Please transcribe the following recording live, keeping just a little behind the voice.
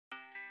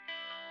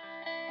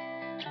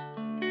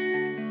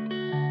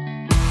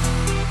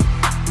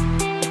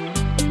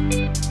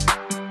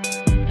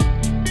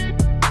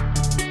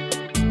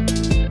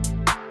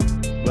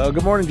Well,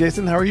 good morning,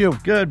 Jason. How are you?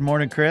 Good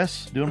morning,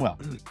 Chris. Doing well.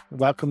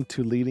 Welcome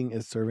to Leading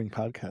is Serving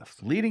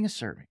podcast. Leading is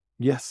serving.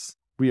 Yes,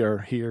 we are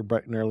here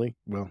bright and early.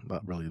 Well,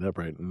 not really that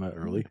bright and not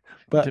early,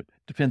 but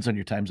Depends on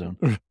your time zone.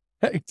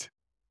 right.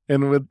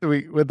 And with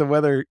the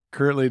weather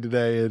currently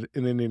today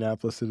in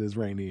Indianapolis, it is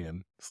rainy,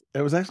 and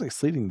it was actually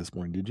sleeting this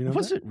morning. Did you know?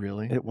 Was it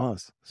really? It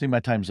was. See,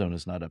 my time zone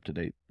is not up to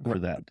date for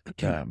that.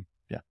 Yeah.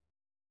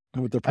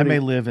 With the I may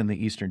live in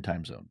the Eastern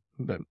time zone,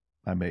 but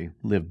I may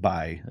live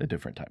by a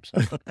different time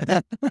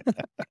zone.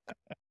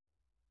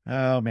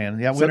 Oh, man.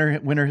 Yeah,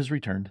 winter has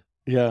returned.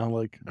 Yeah,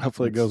 like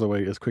hopefully it goes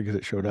away as quick as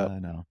it showed up. I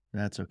know.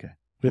 That's okay.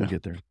 Yeah. We'll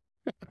get there.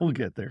 We'll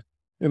get there.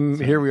 And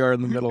here we are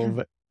in the middle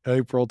of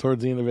April,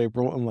 towards the end of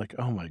April. I'm like,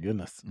 oh my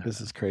goodness, this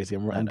is crazy.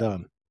 I'm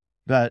done.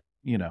 But,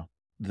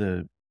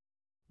 when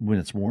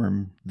it's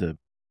warm, the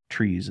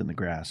trees and the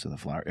grass and the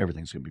flower,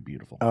 everything's going to be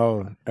beautiful.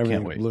 Oh,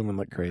 everything's blooming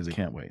like crazy.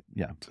 Can't wait.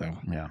 Yeah. So,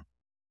 yeah.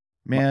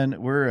 Man,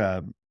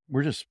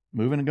 we're just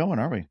moving and going,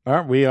 aren't we?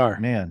 We are.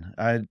 Man,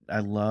 I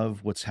love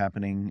what's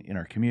happening in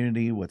our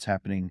community, what's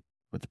happening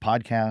with the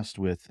podcast,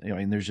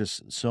 there's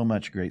just so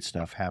much great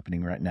stuff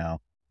happening right now.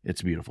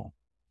 It's beautiful.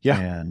 Yeah.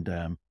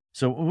 And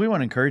so we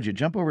want to encourage you,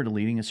 jump over to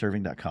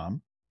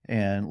leadingisserving.com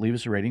and leave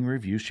us a rating and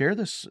review. Share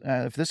this.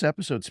 If this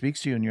episode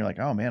speaks to you and you're like,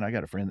 oh man, I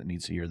got a friend that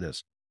needs to hear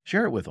this,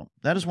 share it with them.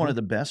 That is one of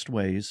the best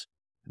ways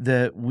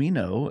that we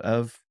know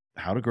of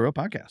how to grow a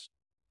podcast.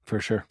 For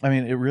sure. I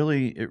mean, it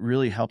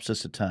really helps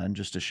us a ton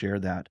just to share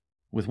that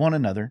with one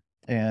another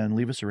and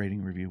leave us a rating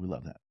and review. We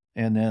love that.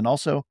 And then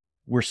also,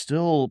 we're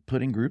still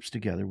putting groups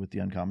together with the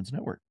Uncommons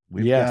Network.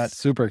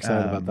 Super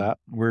excited about that.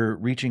 We're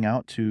reaching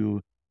out to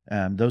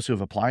those who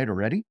have applied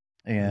already,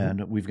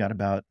 and we've got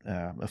about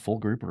a full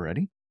group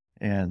already.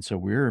 And so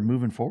we're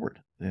moving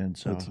forward. And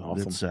so that's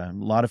awesome. It's a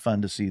lot of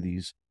fun to see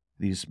these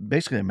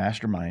basically a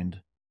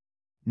mastermind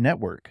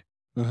network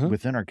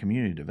within our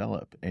community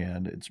develop.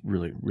 And it's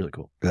really, really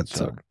cool.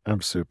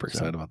 I'm super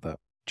excited about that.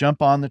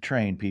 Jump on the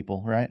train,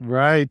 people, right?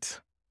 Right.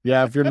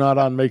 Yeah, if you're not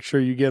on, make sure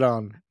you get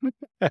on.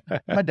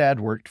 My dad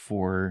worked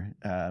for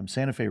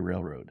Santa Fe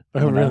Railroad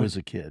when I was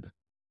a kid.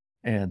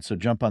 And so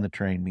jump on the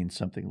train means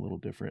something a little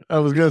different. I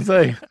was going to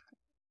say.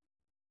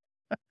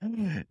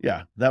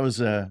 Yeah, that was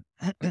a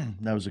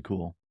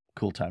cool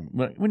time.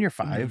 When you're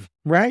 5.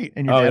 Right.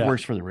 And your dad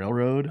works for the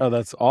railroad. Oh,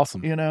 that's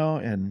awesome.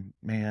 And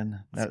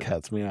man, that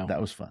cuts me out. That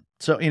was fun.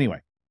 So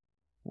anyway,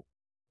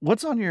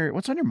 what's on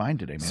your mind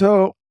today, man?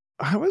 So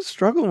I was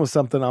struggling with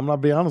something. I'm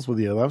not being honest with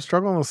you. I was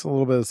struggling with a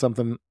little bit of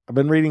something. I've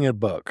been reading a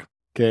book.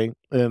 Okay.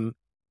 And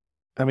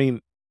I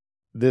mean,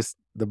 the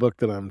book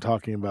that I'm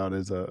talking about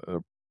is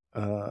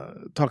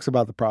talks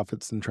about the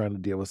prophets and trying to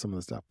deal with some of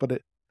the stuff, but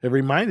it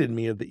reminded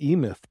me of the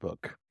E-Myth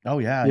book. Oh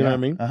yeah. You know what I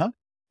mean?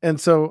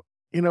 And so,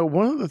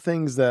 one of the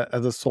things that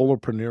as a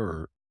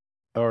solopreneur,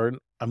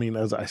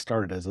 as I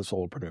started as a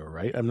solopreneur,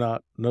 right? I'm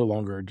no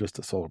longer just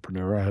a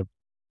solopreneur. I have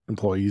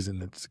employees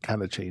and it's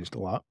kind of changed a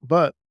lot,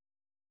 but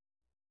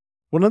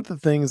one of the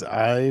things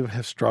I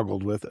have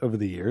struggled with over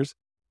the years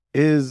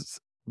is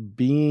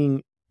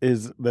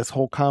this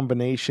whole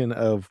combination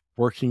of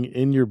working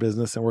in your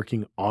business and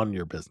working on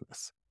your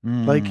business.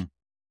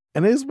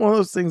 And it is one of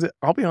those things that,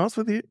 I'll be honest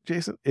with you,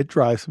 Jason, it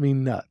drives me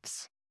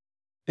nuts.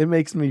 It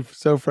makes me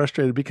so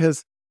frustrated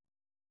because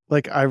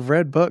I've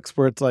read books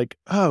where it's like,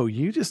 oh,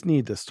 you just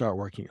need to start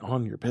working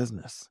on your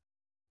business.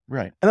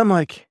 Right. And I'm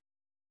like,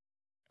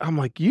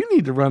 you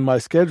need to run my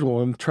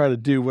schedule and try to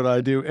do what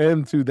I do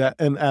and do that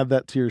and add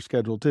that to your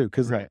schedule too.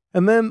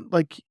 And then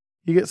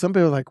you get some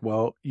people like,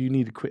 well, you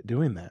need to quit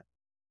doing that.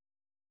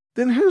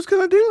 Then who's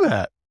going to do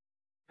that?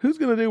 Who's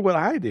going to do what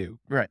I do?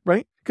 Right.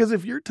 Right. Because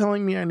if you're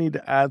telling me I need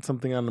to add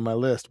something onto my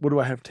list, what do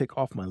I have to take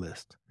off my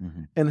list?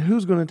 And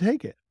who's going to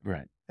take it?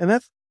 Right. And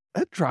that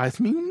drives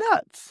me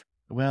nuts.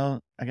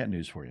 Well, I got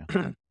news for you.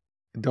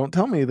 Don't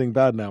tell me anything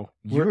bad now.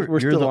 We're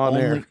still on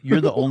air.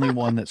 You're the only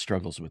one that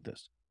struggles with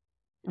this.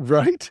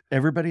 Right?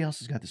 Everybody else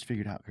has got this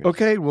figured out, Chris.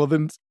 Okay, well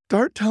then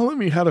start telling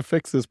me how to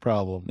fix this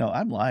problem. No,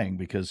 I'm lying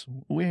because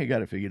we ain't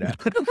got it figured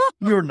out.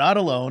 You're not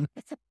alone.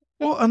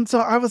 Well, and so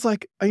I was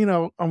like, I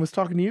was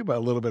talking to you about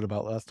a little bit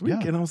about last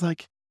week, and I was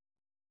like,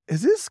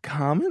 is this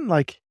common?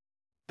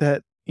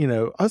 That,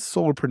 us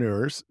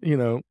solopreneurs,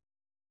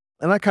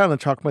 and I kind of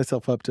chalk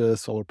myself up to a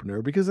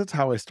solopreneur because that's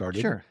how I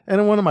started. Sure.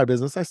 And in one of my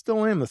business, I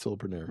still am the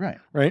solopreneur. Right.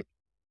 Right.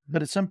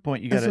 But at some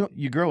point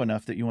you grow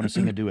enough that you want to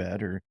sing a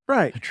duet or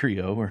a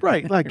trio or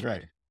right.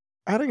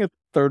 Adding a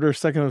third or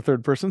second or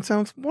third person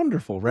sounds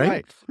wonderful,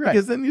 right? Right.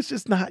 Because then it's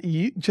just not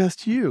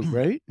just you,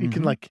 right? You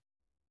can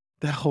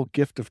that whole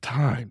gift of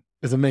time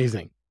is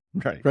amazing.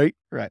 Right.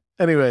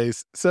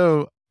 Anyways,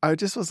 so I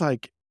just was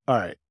like, all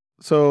right,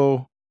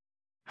 so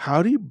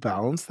how do you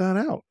balance that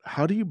out?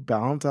 How do you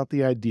balance out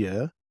the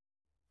idea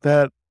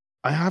that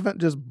I haven't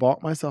just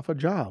bought myself a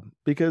job?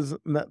 Because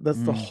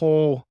that's the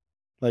whole,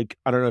 I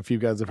don't know if you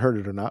guys have heard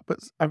it or not, but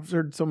I've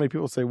heard so many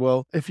people say,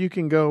 well, if you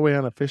can go away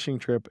on a fishing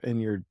trip and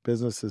your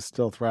business is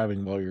still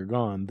thriving while you're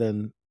gone,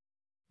 then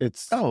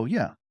it's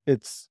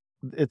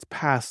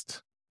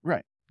past.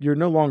 Right. You're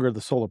no longer the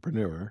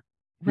solopreneur.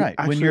 Right.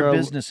 When actually your are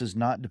business is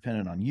not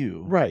dependent on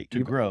you right. to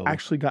You've grow.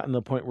 actually gotten to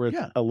the point where it's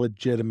Yeah. a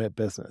legitimate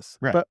business.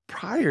 Right. But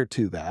prior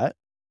to that,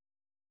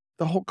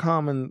 the whole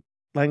common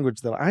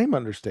language that I'm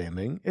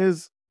understanding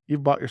is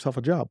you've bought yourself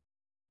a job,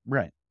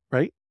 Right.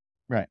 right?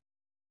 Right.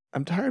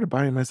 I'm tired of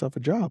buying myself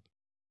a job.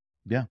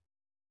 Yeah.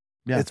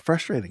 Yeah. It's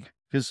frustrating.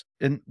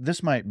 And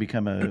this might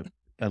become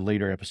a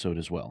later episode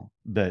as well,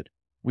 but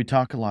we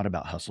talk a lot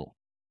about hustle,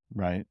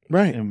 right?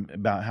 Right. And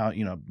about how,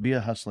 be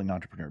a hustling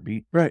entrepreneur,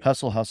 be Right.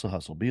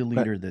 hustle, be a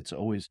leader that's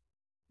always,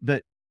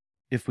 but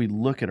if we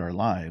look at our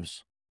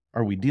lives,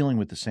 are we dealing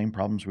with the same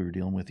problems we were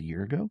dealing with a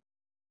year ago?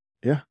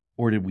 Yeah.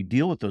 Or did we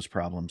deal with those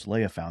problems,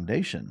 lay a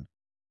foundation?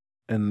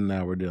 And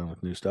now we're dealing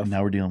with new stuff. And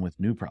now we're dealing with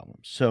new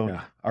problems. So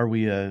are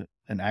we an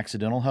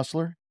accidental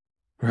hustler?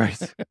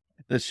 Right.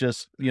 That's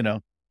just,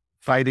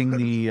 fighting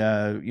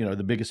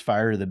the biggest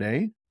fire of the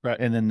day. Right.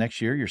 And then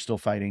next year you're still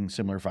fighting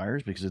similar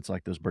fires because it's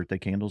like those birthday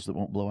candles that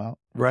won't blow out.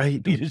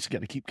 Right. You just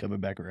got to keep coming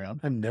back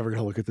around. I'm never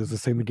going to look at this the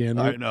same again.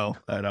 I know.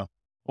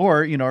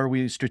 Or, are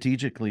we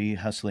strategically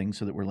hustling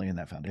so that we're laying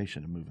that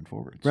foundation and moving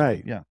forward? So,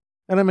 right. Yeah.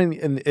 And I mean,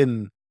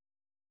 and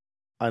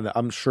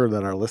I'm sure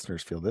that our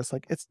listeners feel this,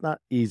 like it's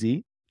not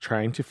easy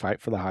trying to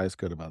fight for the highest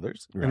good of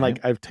others. Right. And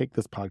like, I've taken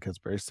this podcast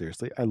very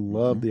seriously. I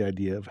love the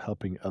idea of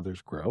helping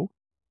others grow,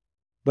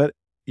 but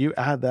you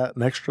add that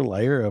an extra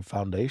layer of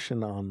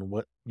foundation on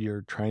what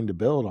you're trying to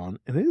build on,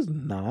 and it is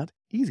not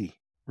easy.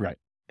 Right.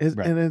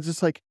 And it's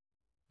just like,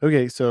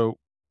 okay, so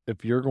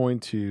if you're going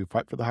to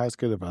fight for the highest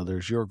good of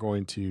others, you're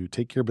going to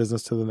take your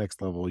business to the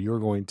next level, you're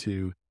going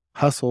to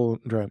hustle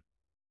and drive.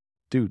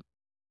 Dude,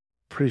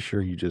 pretty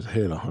sure you just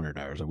hit 100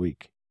 hours a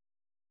week.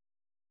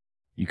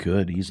 You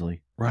could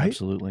easily. Right?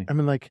 Absolutely. I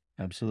mean, like,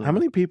 absolutely. How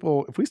many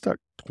people, if we start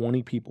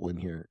 20 people in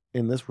here,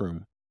 in this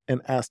room,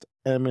 and asked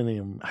how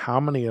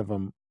many of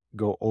them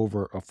go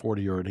over a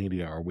 40 or an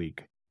 80-hour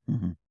week,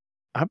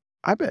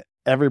 I bet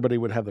everybody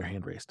would have their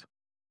hand raised.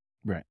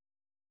 Right.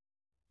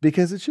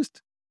 Because it's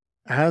just,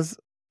 as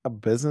a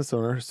business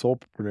owner,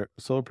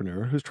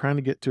 solopreneur who's trying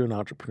to get to an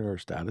entrepreneur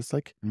status,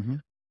 like,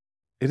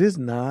 it is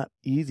not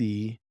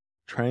easy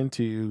trying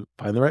to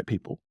find the right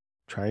people,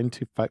 trying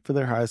to fight for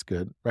their highest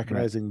good,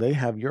 recognizing they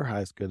have your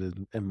highest good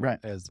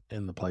as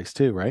in the place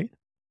too, right?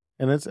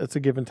 And it's a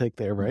give and take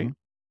there, right?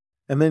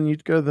 And then you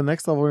go to the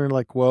next level and you're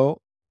like,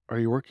 well, are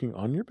you working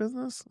on your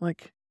business?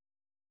 Like,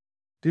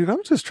 dude,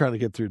 I'm just trying to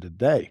get through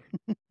today.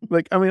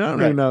 Like, I mean, I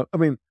don't even know. I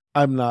mean,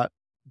 I'm not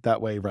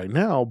that way right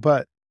now,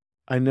 but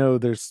I know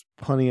there's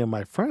plenty of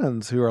my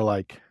friends who are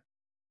like,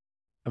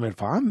 I mean,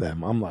 if I'm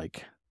them, I'm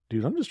like,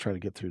 dude, I'm just trying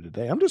to get through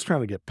today. I'm just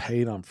trying to get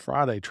paid on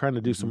Friday, trying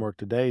to do some work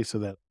today so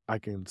that I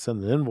can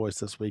send an invoice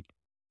this week.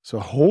 So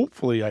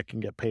hopefully I can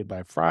get paid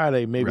by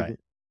Friday, maybe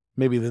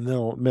the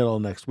middle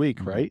of next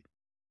week, right?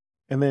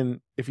 And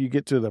then if you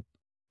get to the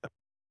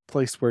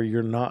place where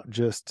you're not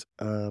just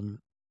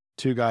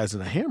two guys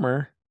and a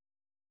hammer,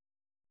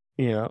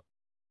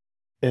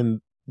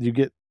 and you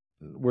get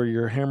where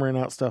you're hammering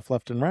out stuff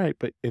left and right,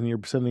 and you're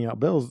sending out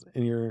bills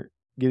and you're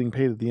getting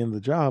paid at the end of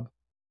the job,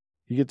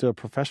 you get to a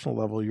professional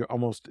level, you're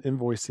almost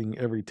invoicing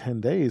every 10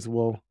 days.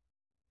 Well,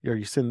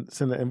 you send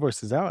the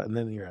invoices out and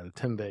then you're at a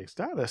 10-day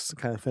status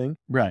kind of thing.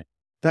 Right.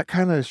 That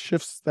kind of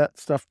shifts that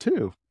stuff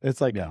too.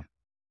 It's like,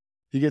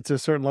 you get to a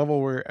certain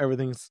level where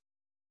everything's,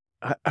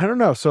 I don't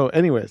know. So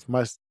anyways,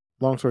 my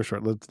long story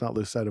short, let's not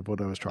lose sight of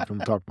what I was trying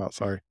to talk about.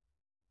 Sorry.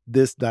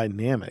 This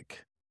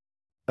dynamic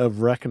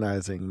of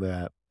recognizing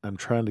that I'm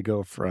trying to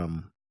go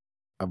from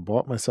I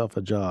bought myself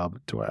a job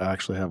to I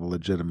actually have a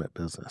legitimate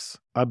business.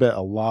 I bet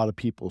a lot of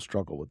people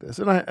struggle with this.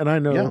 And I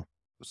know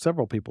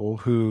several people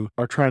who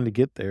are trying to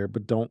get there,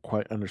 but don't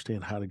quite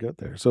understand how to get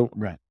there. So,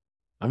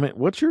 I mean,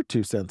 what's your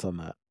 2 cents on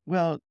that?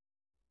 Well,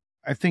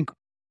 I think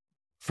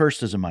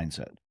first is a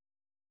mindset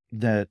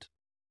that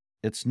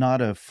it's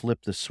not a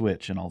flip the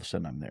switch and all of a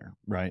sudden I'm there,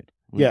 right?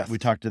 We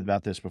talked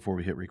about this before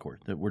we hit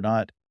record, that we're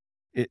not,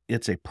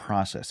 it's a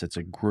process. It's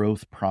a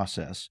growth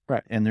process.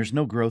 Right. And there's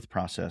no growth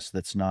process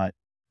that's not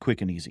quick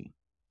and easy.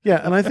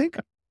 Yeah. And I think,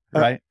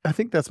 right. I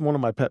think that's one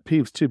of my pet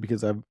peeves too,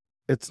 because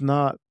there's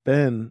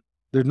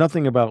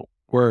nothing about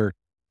where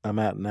I'm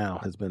at now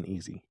has been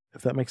easy,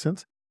 if that makes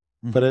sense.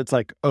 But it's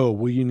like, oh,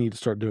 well, you need to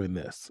start doing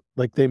this.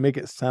 Like they make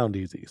it sound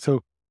easy.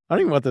 So I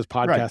don't even want this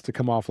podcast to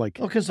come off like,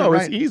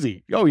 it's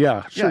easy. Oh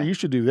yeah, sure. You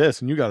should do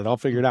this and you got it all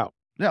figured out.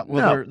 Yeah.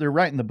 Well, they're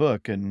writing the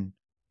book and,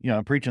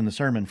 preaching the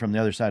sermon from the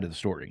other side of the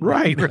story.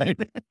 Right. Right.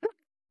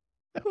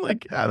 I'm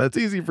like, that's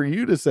easy for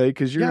you to say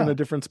because you're in a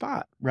different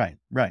spot. Right.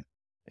 Right.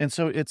 And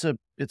so it's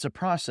a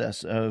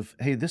process of,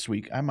 hey, this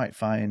week I might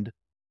find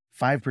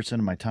 5% of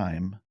my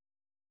time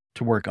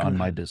to work on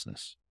my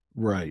business.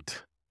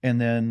 Right. And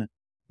then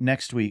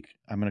next week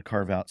I'm going to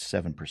carve out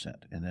 7%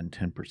 and then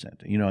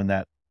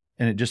 10%,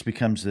 and it just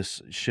becomes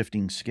this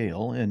shifting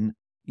scale. And,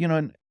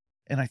 and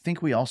I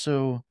think we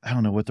also, I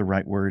don't know what the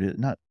right word is,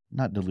 not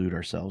delude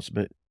ourselves,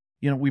 but,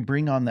 we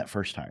bring on that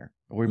first hire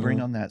or we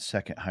bring on that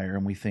second hire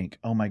and we think,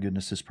 oh my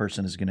goodness, this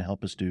person is going to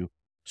help us do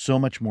so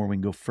much more. We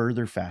can go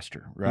further,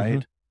 faster.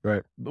 Right.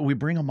 Right. But we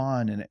bring them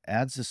on and it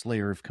adds this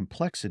layer of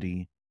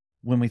complexity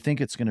when we think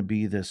it's going to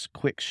be this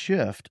quick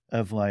shift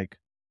of like,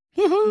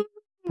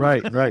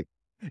 Right.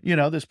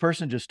 this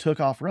person just took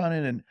off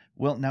running and,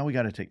 well, now we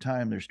got to take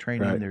time. There's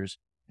training. Right. There's,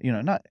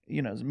 not,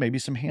 maybe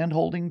some hand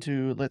holding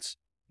to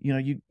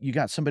you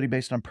got somebody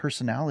based on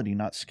personality,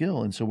 not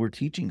skill. And so we're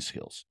teaching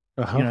skills.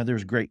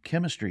 There's great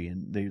chemistry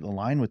and they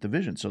align with the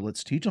vision. So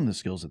let's teach them the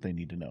skills that they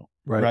need to know.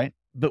 Right.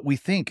 But we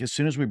think as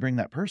soon as we bring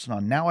that person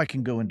on, now I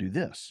can go and do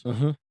this.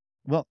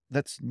 Well,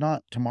 that's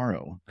not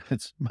tomorrow.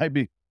 It's might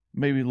be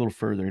maybe a little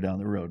further down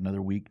the road,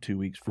 another week, 2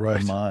 weeks, a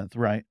month.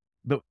 Right.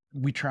 But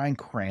we try and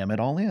cram it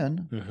all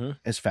in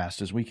as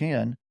fast as we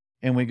can.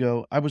 And we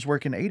go, I was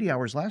working 80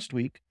 hours last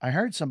week. I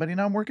hired somebody.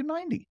 Now I'm working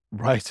 90.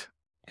 Right.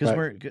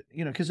 Because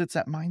because it's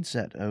that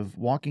mindset of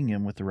walking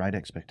in with the right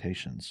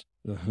expectations.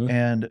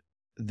 And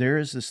there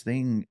is this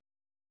thing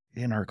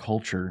in our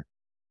culture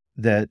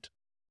that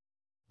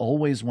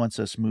always wants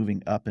us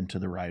moving up and to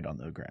the right on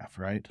the graph,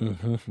 right?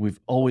 We've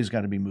always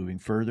got to be moving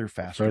further,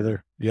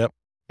 faster. Yep.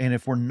 And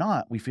if we're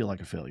not, we feel like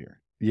a failure.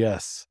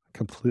 Yes.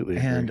 Completely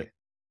agree. And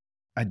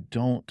I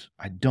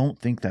don't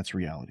think that's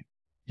reality.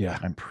 Yeah.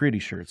 I'm pretty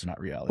sure it's not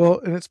reality. Well,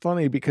 and it's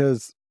funny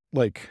because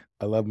like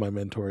I love my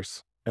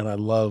mentors and I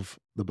love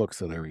the books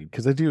that I read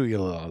because I do get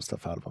a lot of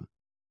stuff out of them.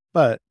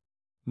 But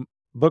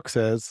book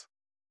says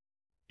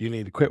you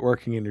need to quit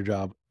working in your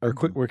job or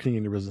quit working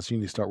in your business. You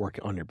need to start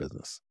working on your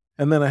business.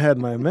 And then I had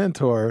my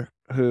mentor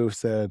who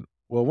said,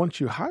 well, once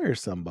you hire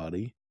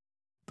somebody,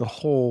 the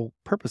whole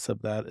purpose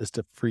of that is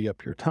to free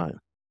up your time.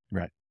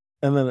 Right.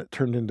 And then it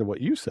turned into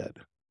what you said.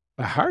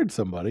 I hired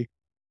somebody,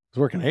 was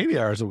working 80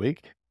 hours a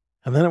week,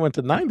 and then it went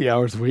to 90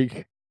 hours a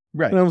week.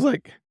 Right. And I was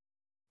like,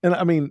 and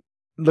I mean,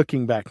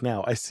 looking back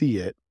now, I see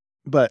it,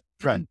 but.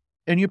 Right.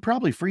 And you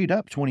probably freed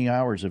up 20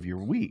 hours of your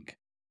week.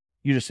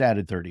 You just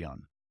added 30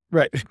 on.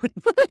 Right.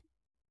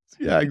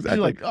 Yeah, exactly.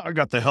 You're like, oh, I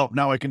got the help.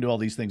 Now I can do all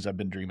these things I've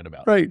been dreaming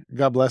about. Right.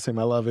 God bless him.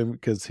 I love him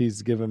because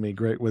he's given me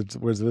great words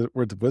of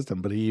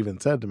wisdom. But he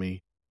even said to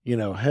me,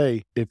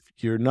 hey, if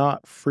you're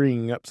not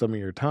freeing up some of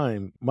your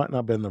time, might not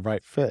have been the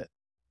right fit.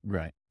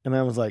 Right. And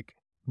I was like,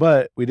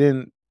 but we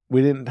didn't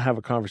have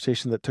a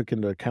conversation that took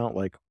into account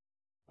like,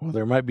 well,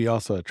 there might be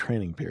also a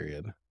training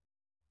period.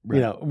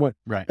 Right.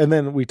 Right. And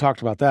then we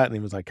talked about that and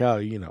he was like,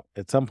 oh,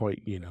 at some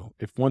point,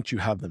 if once you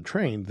have them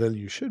trained, then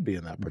you should be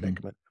in that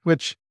predicament,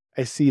 which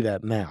I see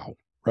that now.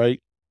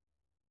 Right.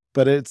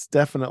 But it's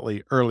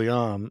definitely early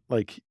on,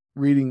 like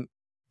reading,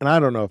 and I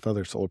don't know if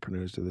other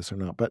solopreneurs do this or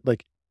not, but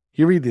like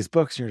you read these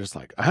books and you're just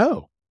like,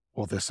 oh,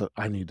 well,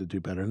 I need to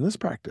do better in this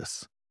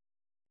practice.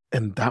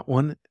 And that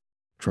one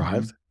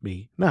drives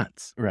me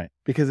nuts. Right.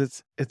 Because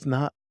it's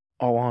not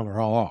all on or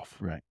all off.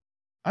 Right.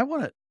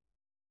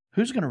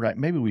 Who's going to write?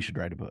 Maybe we should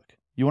write a book.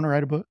 You want to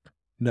write a book?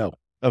 No.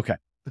 Okay.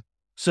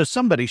 So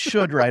somebody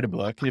should write a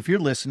book. If you're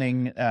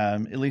listening,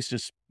 at least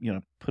just,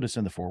 put us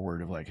in the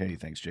foreword of like, hey,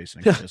 thanks,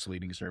 Jason, and just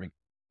leading and serving.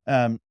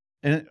 And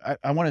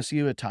I want to see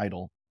you a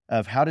title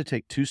of how to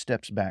take 2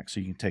 steps back so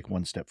you can take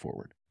 1 step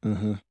forward.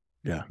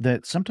 Yeah.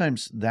 That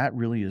sometimes that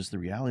really is the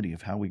reality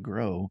of how we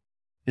grow,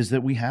 is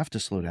that we have to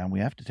slow down. We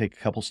have to take a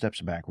couple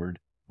steps backward.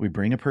 We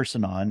bring a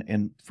person on,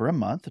 and for a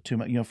month, 2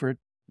 months, for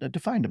a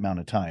defined amount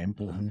of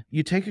time,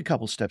 you take a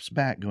couple steps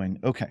back going,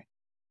 okay,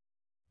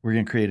 we're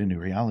going to create a new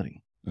reality.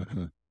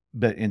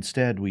 But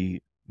instead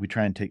we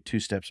try and take 2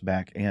 steps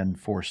back and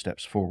 4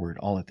 steps forward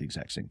all at the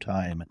exact same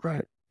time.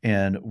 Right.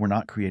 And we're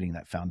not creating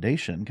that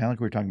foundation, kind of like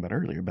we were talking about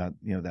earlier about,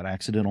 that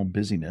accidental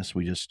busyness.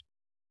 We just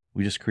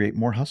create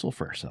more hustle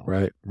for ourselves.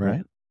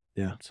 Right.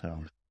 Yeah.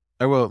 So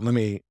let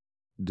me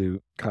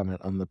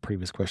comment on the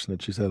previous question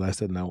that you said. I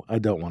said, no, I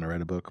don't want to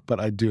write a book,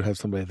 but I do have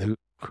somebody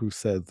who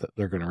says that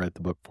they're going to write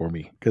the book for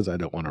me because I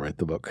don't want to write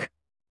the book.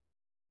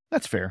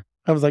 That's fair.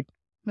 I was like,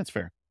 that's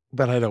fair.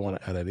 But I don't want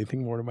to add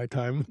anything more to my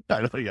time.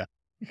 I know, yeah.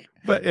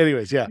 But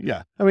anyways, yeah.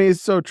 Yeah. I mean,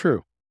 it's so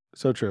true.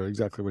 So true.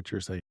 Exactly what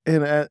you're saying.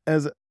 And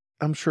as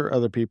I'm sure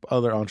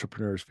other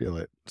entrepreneurs feel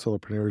it,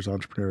 solopreneurs,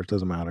 entrepreneurs,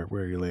 doesn't matter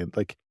where you land.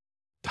 Like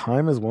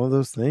time is one of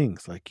those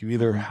things. Like you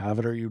either have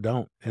it or you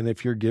don't. And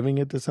if you're giving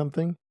it to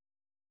something,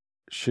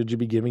 should you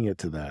be giving it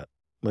to that?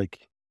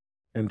 Like,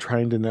 and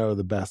trying to know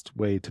the best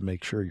way to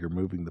make sure you're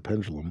moving the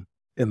pendulum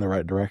in the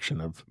right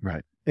direction of.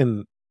 Right.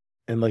 And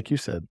like you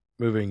said,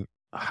 moving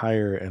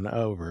higher and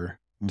over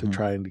to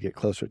trying to get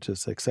closer to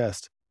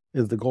success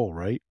is the goal,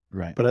 right?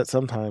 Right. But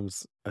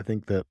sometimes I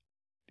think that,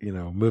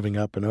 moving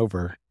up and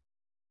over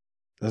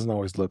doesn't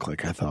always look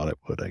like I thought it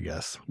would, I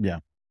guess. Yeah.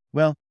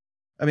 Well,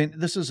 I mean,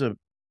 this is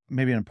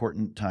maybe an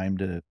important time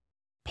to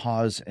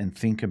pause and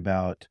think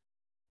about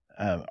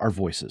our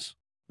voices.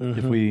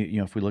 If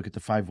we look at the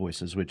 5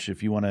 voices, which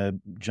if you want to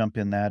jump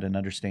in that and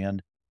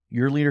understand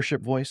your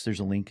leadership voice, there's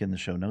a link in the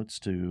show notes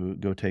to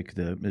go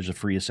there's a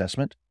free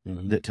assessment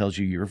that tells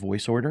you your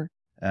voice order.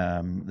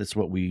 That's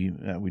what we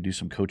do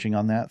some coaching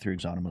on that through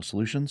Exonimo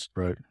Solutions.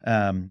 Right.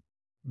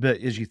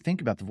 But as you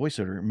think about the voice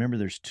order, remember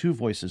there's 2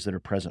 voices that are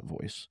present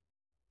voice.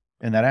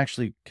 And that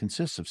actually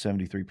consists of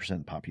 73% of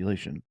the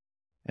population.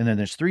 And then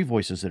there's 3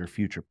 voices that are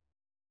future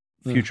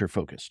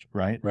focused,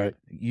 right? Right.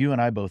 You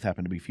and I both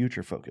happen to be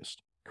future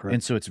focused. Correct.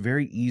 And so it's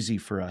very easy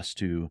for us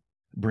to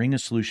bring a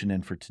solution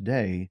in for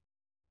today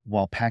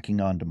while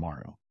packing on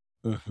tomorrow.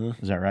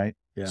 Is that right?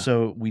 Yeah.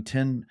 So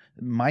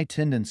my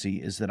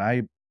tendency is that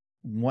I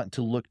want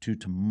to look to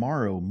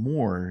tomorrow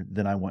more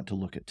than I want to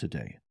look at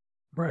today.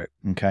 Right.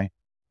 Okay.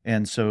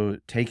 And so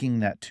taking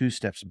that 2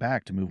 steps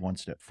back to move 1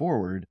 step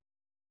forward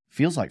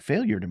feels like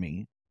failure to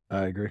me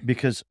I agree.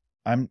 because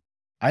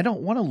I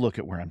don't want to look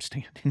at where I'm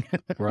standing.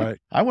 Right.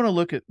 I want to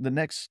look at the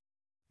next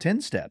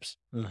 10 steps.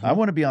 I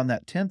want to be on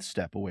that 10th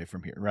step away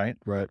from here. Right.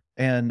 Right.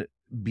 And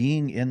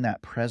being in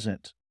that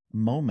present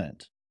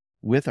moment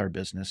with our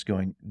business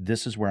going,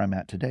 this is where I'm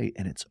at today.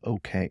 And it's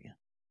okay.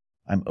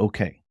 I'm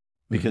okay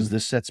because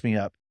this sets me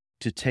up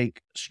to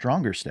take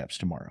stronger steps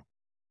tomorrow.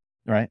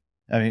 Right.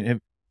 I mean,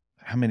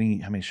 how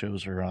many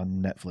shows are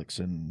on Netflix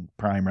and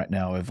Prime right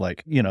now of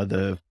like,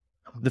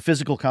 the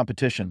physical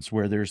competitions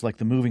where there's like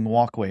the moving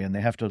walkway and they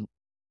have to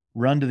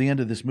run to the end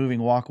of this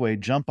moving walkway,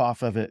 jump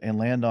off of it and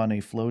land on a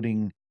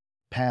floating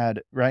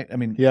pad. Right. I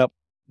mean, Yep.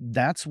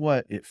 That's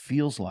what it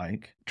feels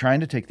like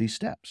trying to take these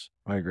steps.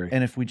 I agree.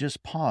 And if we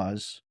just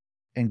pause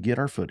and get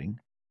our footing,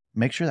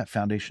 make sure that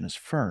foundation is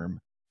firm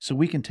so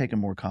we can take a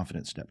more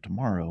confident step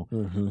tomorrow,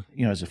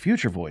 as a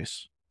future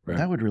voice,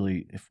 that would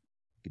really, if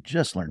you could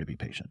just learn to be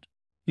patient,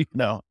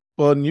 Well,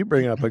 and you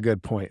bring up a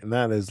good point, and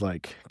that is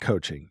like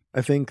coaching.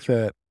 I think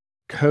that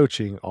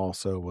coaching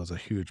also was a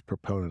huge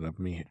proponent of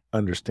me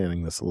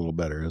understanding this a little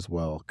better as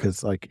well.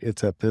 Cause like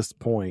it's at this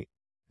point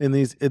in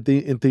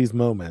these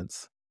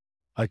moments,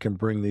 I can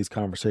bring these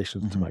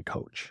conversations to my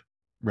coach.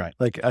 Right.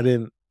 Like I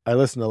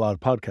listened to a lot of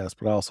podcasts,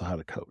 but I also had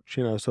a coach,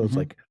 so it's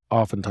like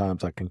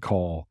oftentimes I can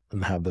call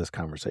and have this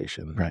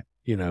conversation, right.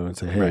 And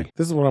say, hey,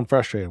 this is what I'm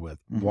frustrated with.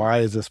 Why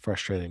is this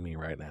frustrating me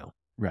right now?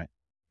 Right.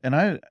 And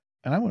I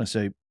want to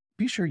say,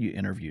 be sure you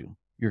interview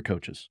your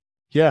coaches.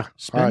 Yeah.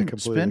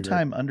 Spend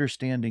time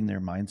understanding their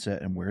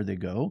mindset and where they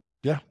go.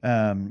 Yeah.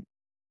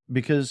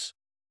 Because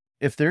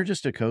if they're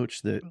just a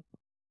coach that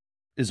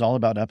is all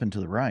about up and to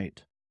the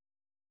right,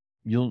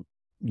 you'll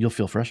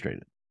feel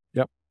frustrated.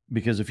 Yep.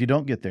 Because if you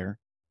don't get there,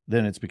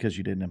 then it's because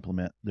you didn't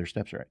implement their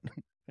steps right.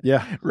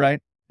 Yeah.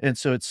 Right. And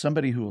so it's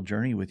somebody who will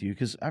journey with you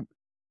because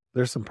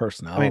there's some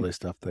personality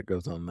stuff that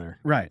goes on there.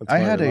 Right. That's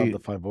why I love the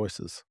 5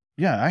 voices.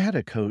 Yeah. I had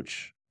a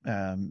coach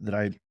that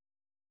I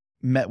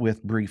met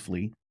with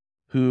briefly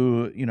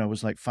who,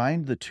 was like,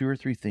 find the 2 or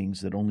 3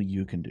 things that only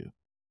you can do.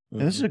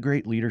 And this is a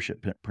great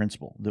leadership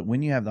principle that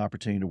when you have the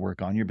opportunity to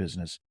work on your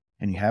business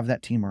and you have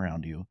that team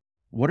around you,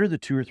 what are the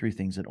 2 or 3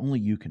 things that only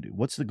you can do?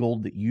 What's the goal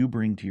that you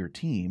bring to your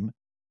team?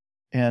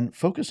 And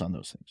focus on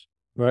those things.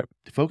 Right.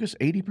 Focus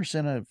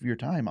 80% of your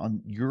time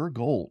on your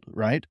goal,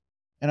 right?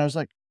 And I was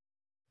like,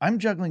 I'm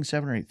juggling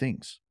 7 or 8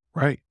 things.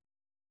 Right.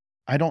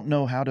 I don't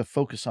know how to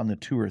focus on the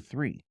 2 or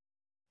 3.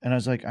 And I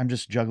was like, I'm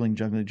just juggling.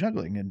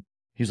 And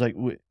he's like,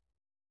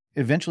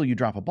 eventually you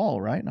drop a ball,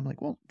 right? And I'm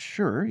like, well,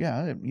 sure.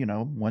 Yeah.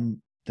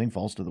 One thing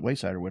falls to the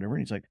wayside or whatever.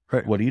 And he's like,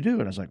 what do you do?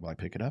 And I was like, well, I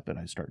pick it up and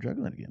I start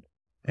juggling again.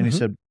 And he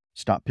said,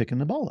 stop picking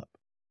the ball up.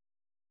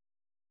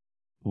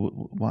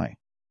 Why?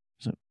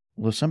 So,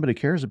 well, if somebody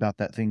cares about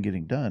that thing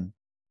getting done,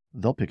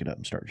 they'll pick it up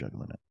and start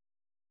juggling it.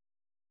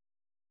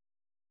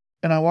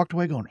 And I walked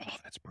away going, oh,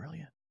 that's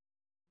brilliant.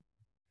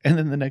 And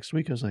then the next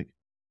week I was like,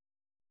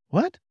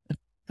 what?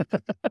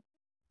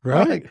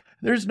 Right. Like,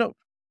 there's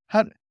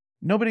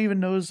nobody even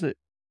knows that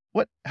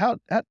how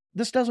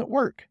this doesn't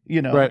work,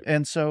 Right.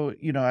 And so,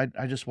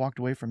 I just walked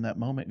away from that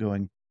moment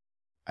going,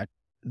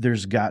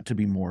 there's got to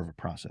be more of a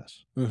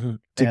process to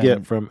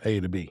get from A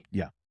to B.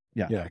 Yeah.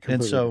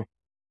 And so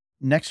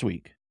next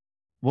week,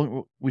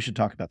 we should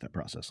talk about that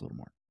process a little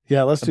more.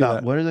 Yeah, let's do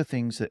that. What are the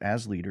things that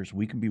as leaders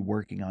we can be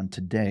working on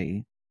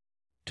today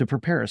to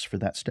prepare us for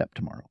that step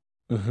tomorrow?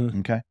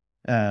 Okay.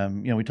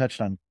 We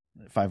touched on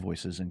 5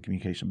 voices and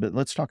communication, but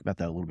let's talk about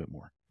that a little bit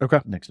more. Okay.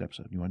 Next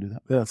episode. You want to do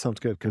that? Yeah, that sounds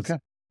good. Because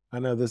I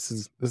know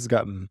this has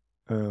gotten,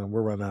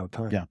 we're running out of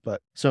time. Yeah.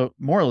 But so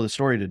moral of the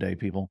story today,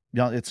 people,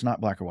 it's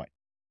not black or white.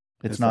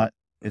 It's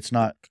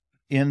not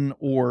in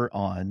or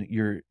on.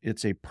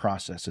 It's a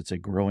process. It's a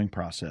growing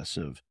process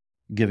of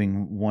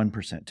giving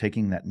 1%,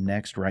 taking that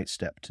next right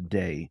step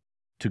today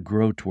to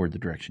grow toward the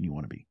direction you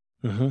want to be.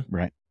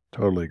 Right.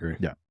 Totally agree.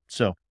 Yeah.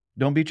 So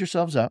don't beat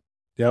yourselves up.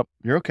 Yep.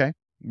 You're okay.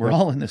 We're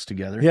all in this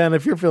together. Yeah. And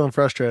if you're feeling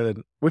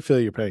frustrated, we feel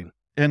your pain.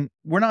 And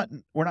we're not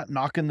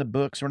knocking the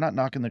books. We're not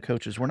knocking the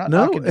coaches. We're not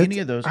knocking any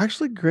of those.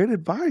 Actually great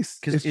advice.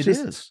 Because it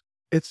is.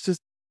 It's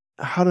just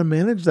how to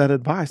manage that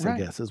advice, I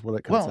guess, is what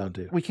it comes down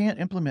to. We can't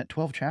implement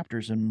 12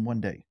 chapters in one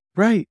day.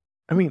 Right.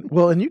 I mean,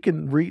 well, and you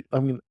can read,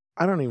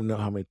 I don't even know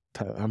how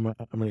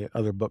many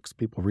other books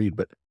people read,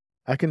 but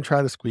I can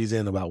try to squeeze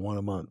in about 1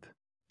 a month.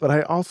 But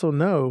I also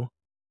know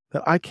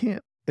that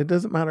it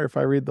doesn't matter if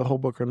I read the whole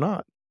book or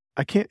not.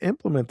 I can't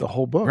implement the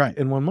whole book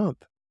in 1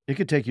 month. It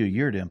could take you a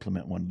year to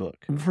implement one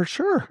book. For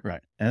sure.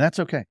 Right. And that's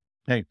okay.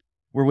 Hey,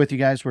 we're with you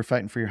guys. We're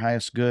fighting for your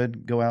highest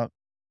good. Go out,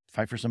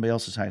 fight for somebody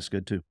else's highest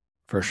good too.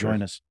 For sure.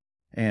 Join us.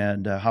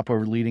 And hop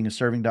over to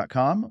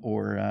leadingaserving.com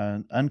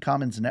or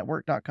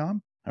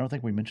uncommonsnetwork.com. I don't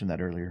think we mentioned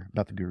that earlier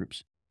about the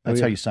groups. That's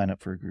how you sign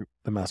up for a group.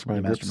 The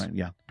mastermind.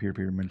 Yeah.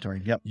 Peer-to-peer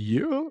mentoring. Yep.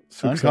 Yeah.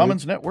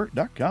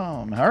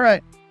 Uncommonsnetwork.com. All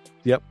right.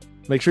 Yep.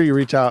 Make sure you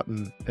reach out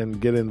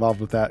and get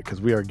involved with that, because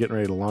we are getting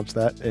ready to launch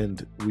that.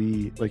 And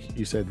we, like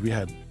you said, we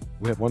have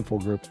one full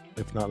group,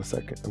 if not a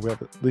second. We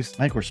have at least,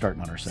 I think we're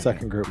starting on our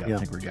second group. Yeah. I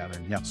think we're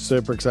gathering. Yeah.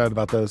 Super excited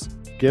about those.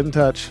 Get in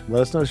touch.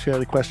 Let us know if you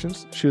have any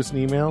questions. Shoot us an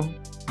email.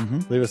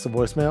 Leave us a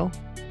voicemail.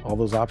 All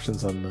those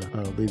options on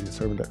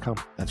leadingservant.com.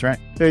 That's right.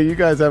 Hey, you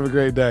guys have a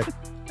great day.